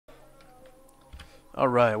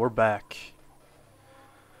Alright, we're back.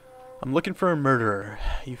 I'm looking for a murderer.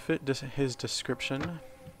 You fit his description.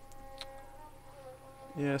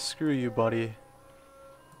 Yeah, screw you, buddy.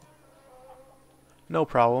 No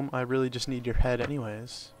problem. I really just need your head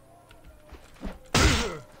anyways.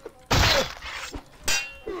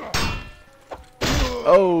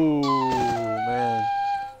 Oh, man.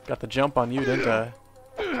 Got the jump on you, didn't I?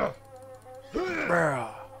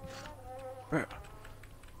 Bruh. Bruh.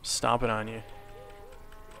 Stomping on you.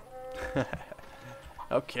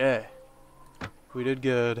 Okay. We did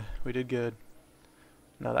good. We did good.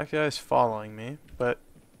 Now that guy's following me, but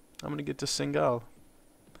I'm gonna get to Singal.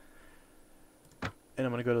 And I'm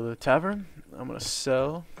gonna go to the tavern. I'm gonna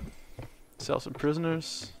sell some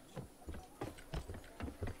prisoners.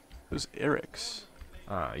 Who's Eric's?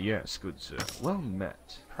 Ah, yes, good sir. Well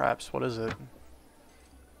met. Perhaps, what is it?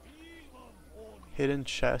 Hidden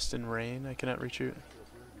chest in rain. I cannot reach you.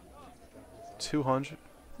 200.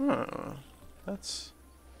 Huh. That's...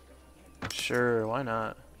 Sure, why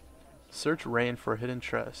not? Search rain for a hidden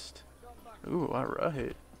chest. Ooh,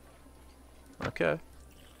 alright. Okay.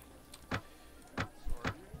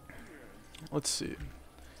 Let's see.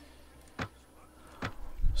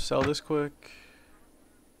 Sell this quick.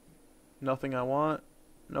 Nothing I want.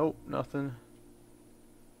 Nope, nothing.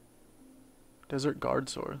 Desert guard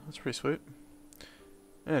sword. That's pretty sweet.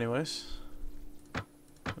 Anyways.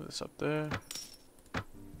 Put this up there.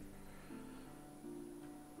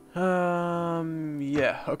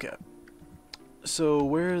 Yeah, okay. So,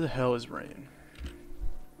 where the hell is rain?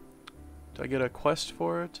 Do I get a quest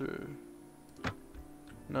for it, or...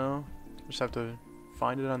 No? Just have to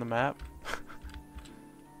find it on the map?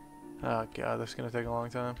 Oh god, this is gonna take a long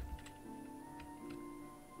time.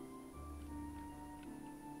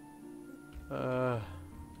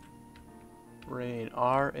 Rain.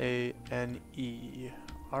 R-A-N-E.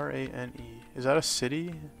 R-A-N-E. Is that a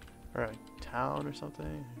city? Or a town or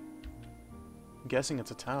something? I'm guessing it's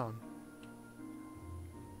a town.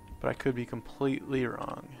 But I could be completely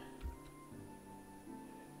wrong.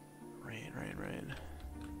 Rain, rain, rain.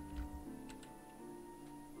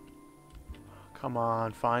 Come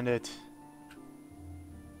on, find it.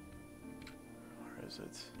 Where is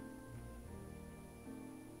it?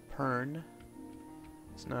 Pern.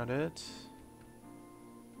 It's not it.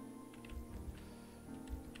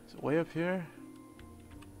 Is it way up here?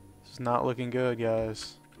 This is not looking good,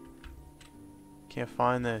 guys. Can't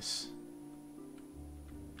find this.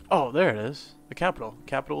 Oh, there it is. The capital.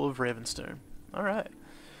 Capital of Ravenstern. Alright.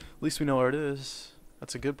 At least we know where it is.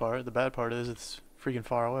 That's a good part. The bad part is it's freaking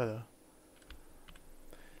far away, though.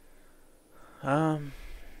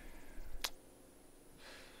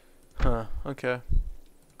 Huh, okay.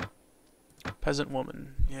 Peasant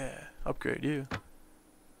woman. Yeah, upgrade you.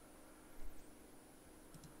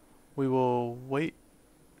 We will wait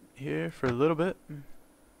here for a little bit.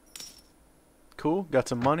 Cool, got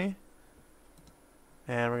some money.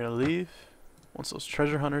 And we're gonna leave once those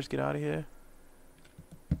treasure hunters get out of here.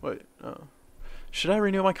 Wait, should I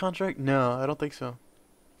renew my contract? No, I don't think so.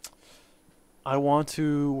 I want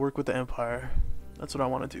to work with the Empire. That's what I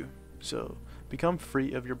want to do. So, become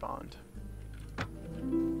free of your bond.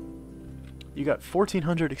 You got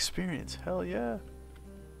 1400 experience. Hell yeah.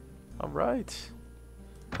 Alright.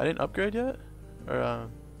 I didn't upgrade yet? Or,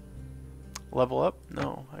 level up?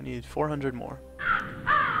 No, I need 400 more.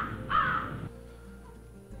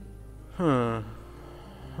 Huh.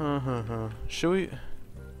 Should we...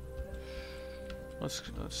 Let's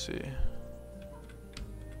see.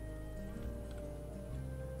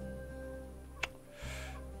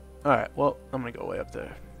 Alright, well, I'm gonna go way up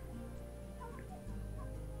there.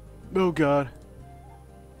 Oh god.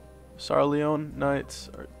 Sarleon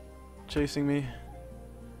Knights are chasing me.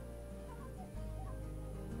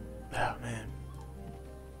 Oh man.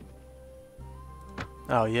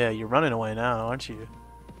 Oh yeah, you're running away now, aren't you?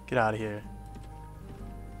 Get out of here.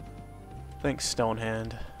 Thanks,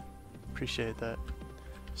 Stonehand. Appreciate that.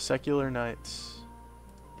 Secular Knights.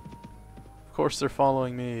 Of course they're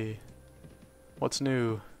following me. What's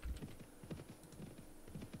new?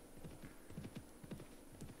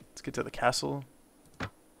 Let's get to the castle.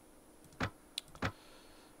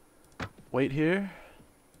 Wait here.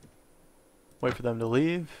 Wait for them to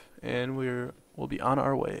leave, and we'll be on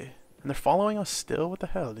our way. And they're following us still? What the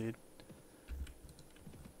hell, dude?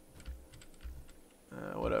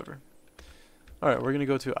 Whatever. Alright, we're gonna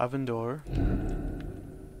go to Avendor.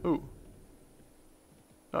 Ooh.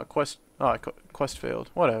 Oh, quest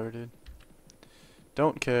failed. Whatever, dude.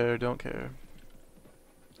 Don't care, don't care.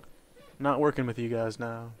 Not working with you guys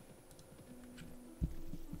now.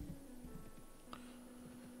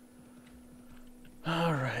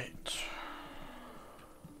 Alright.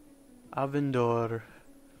 Avendor.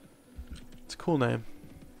 It's a cool name.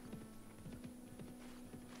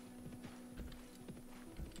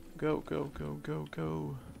 Go, go, go, go,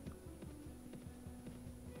 go.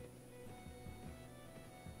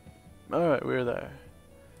 Alright, we're there.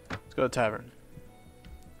 Let's go to the tavern.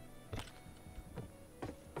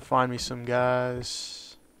 Find me some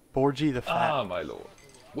guys. Borgie the Fat. Ah, my lord.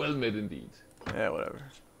 Well met indeed. Yeah, whatever.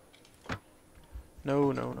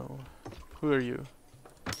 No, no, no. Who are you?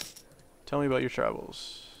 Tell me about your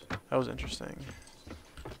travels. That was interesting.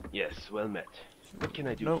 Yes, well met. What can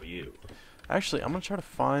I do Nope. for you? Actually, I'm gonna try to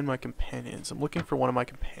find my companions. I'm looking for one of my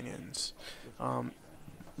companions.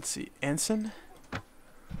 Let's see. Anson?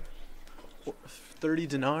 30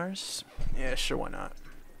 dinars? Yeah, sure, why not?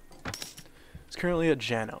 It's currently at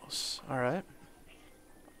Janos. Alright.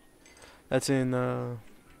 That's in,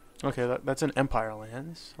 okay, that's in Empire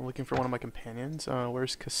Lands. I'm looking for one of my companions.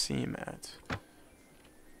 Where's Kasim at?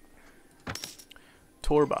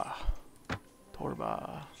 Torba.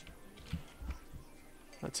 Torba.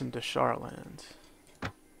 That's in Dashar Land.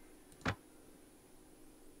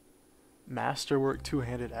 Masterwork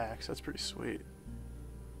two-handed axe. That's pretty sweet.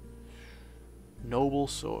 Noble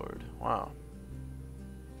sword. Wow.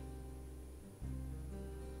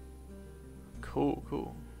 Cool,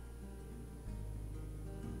 cool.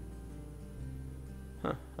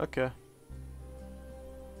 Huh, okay.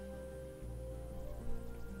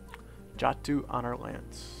 Jatu Honor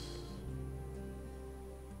Lance.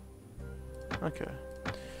 Okay.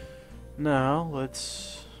 Now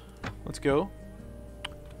let's go.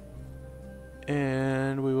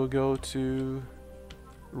 And we will go to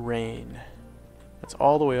Rain. That's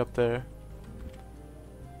all the way up there.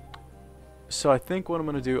 So I think what I'm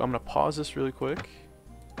gonna do, I'm gonna pause this really quick.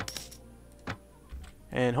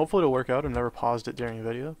 And hopefully it'll work out. I've never paused it during a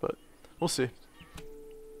video, but we'll see.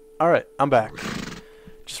 Alright, I'm back.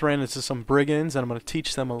 Just ran into some brigands and I'm gonna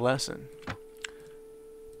teach them a lesson.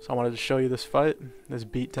 So I wanted to show you this fight, this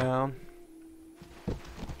beatdown.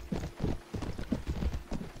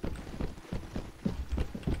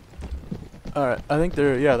 Alright, I think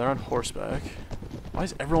they're on horseback. Why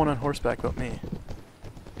is everyone on horseback but me?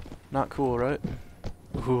 Not cool, right?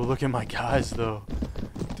 Ooh, look at my guys though.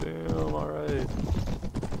 Damn, alright.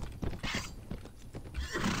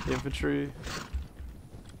 Infantry.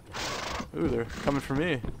 Ooh, they're coming for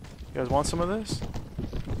me. You guys want some of this?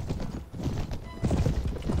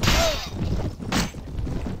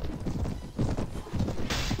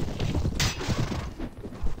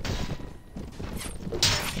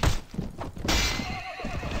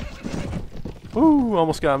 Ooh,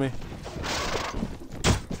 almost got me.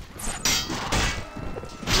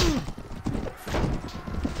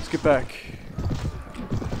 Let's get back.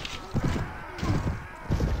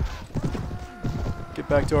 Get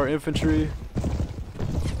back to our infantry.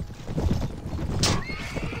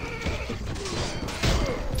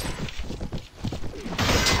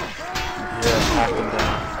 Yeah, hack him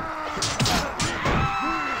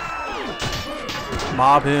down.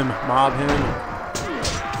 Mob him, mob him.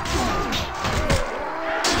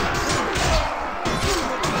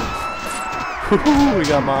 Woohoo, we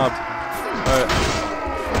got mobbed. Alright.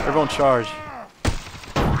 Everyone charge.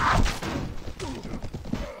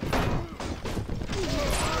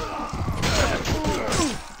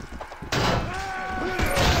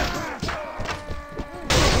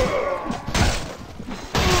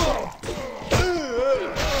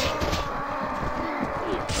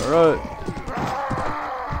 Alright.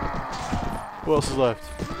 Who else is left?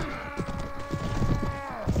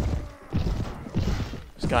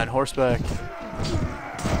 This guy on horseback.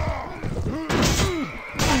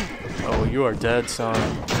 Oh, you are dead, son.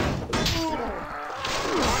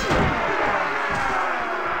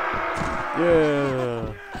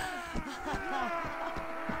 Yeah.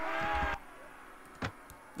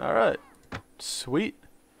 Alright. Sweet.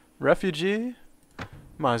 Refugee.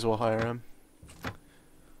 Might as well hire him.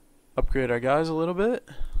 Upgrade our guys a little bit.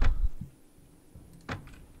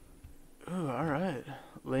 Ooh, alright.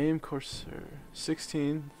 Lame Corsair.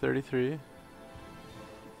 16, 33,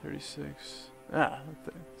 36. Ah,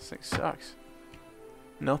 this thing sucks.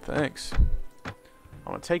 No thanks. I'm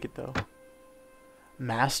gonna take it though.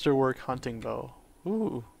 Masterwork hunting bow.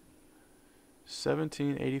 Ooh.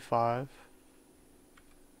 1785.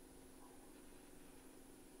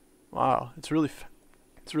 Wow, it's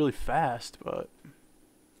really fast, but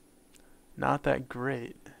not that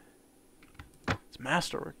great. It's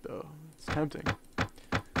masterwork though. It's tempting.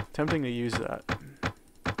 Tempting to use that.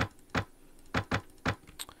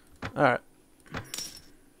 Alright.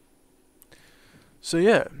 So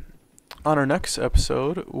yeah, on our next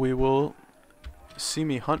episode we will see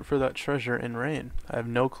me hunt for that treasure in rain. I have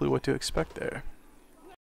no clue what to expect there.